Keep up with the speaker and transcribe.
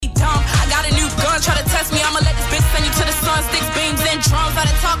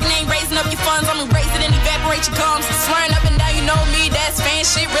hate your gums. Swearing up and down, you know me, that's fan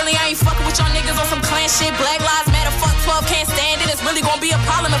shit. Really, I ain't fucking with y'all niggas on some clan shit. Black lives matter, fuck 12, can't stand it. It's really gonna be a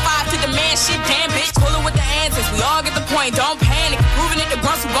problem if I pick the man shit. Damn, bitch, cooler with the answers. We all get the point, don't panic. Proving it, the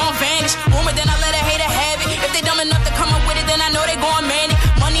grunts will gon' vanish. Rumor, then I let a hater have it. If they dumb enough to come up with it, then I know they gon' man it.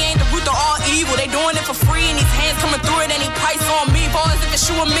 Money ain't the root of all evil. They doing it for free, and these hands coming through it, any price on me. Boys, if it's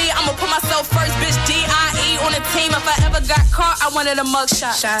you and me, I'ma put myself first, bitch. D.I.E. on the team. If I ever got caught, I wanted a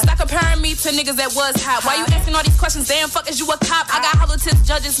mugshot. Stop comparing me to niggas that was hot. Why you asking all these questions? Damn, fuck, is you a cop? I got hollow tips,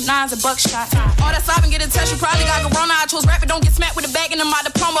 judges, nines, and buckshot. All that slop and get a test, you probably got corona. I chose rap, but don't get smacked with a bag into my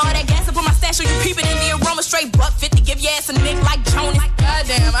diploma. All that gas up on my stash, so you peep it in the aroma. Straight buck 50, give your ass a nick like Jonas.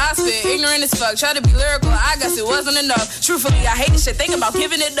 Goddamn, I spit ignorant as fuck. Try to be lyrical, I guess it wasn't enough. Truthfully, I hate this shit, think about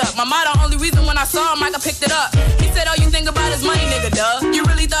giving it up. My motto, only reason when I saw him, I picked it up. He said, all you think about is money, nigga, duh. You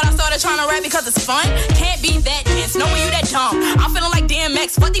really thought I started trying to rap because it's fun? Can't be that dense, no way you that dumb. I'm feeling like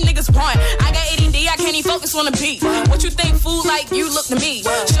DMX, what these niggas want? I got ADD, I can't even focus on the beat. What you think, fool, like you look to me?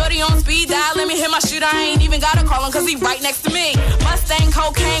 Shorty on speed dial, let me hit my shooter, I ain't even gotta call him cause he right next to me. Mustang,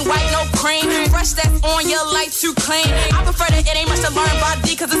 cocaine, white, no cream. Fresh that's on your light too clean. I prefer that it ain't much to learn by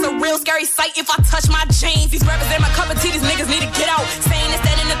D cause it's a real scary sight if I touch my jeans. These rappers ain't my cup of tea, these niggas need to get out. Saying this,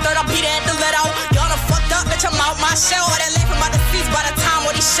 that, and the third, I'll beat it at the let out. Y'all done fucked up, bitch, I'm out my shell. All that laughing by the seats by the time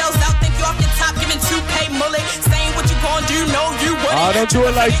all these shells out. Think you off your top, giving 2K mullet. Saying what you gon' do, no, you wouldn't. Oh, don't do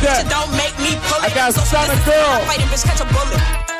it like that. Don't make me pull it. I got Sonic Girl. Fighting, bitch, catch a bullet.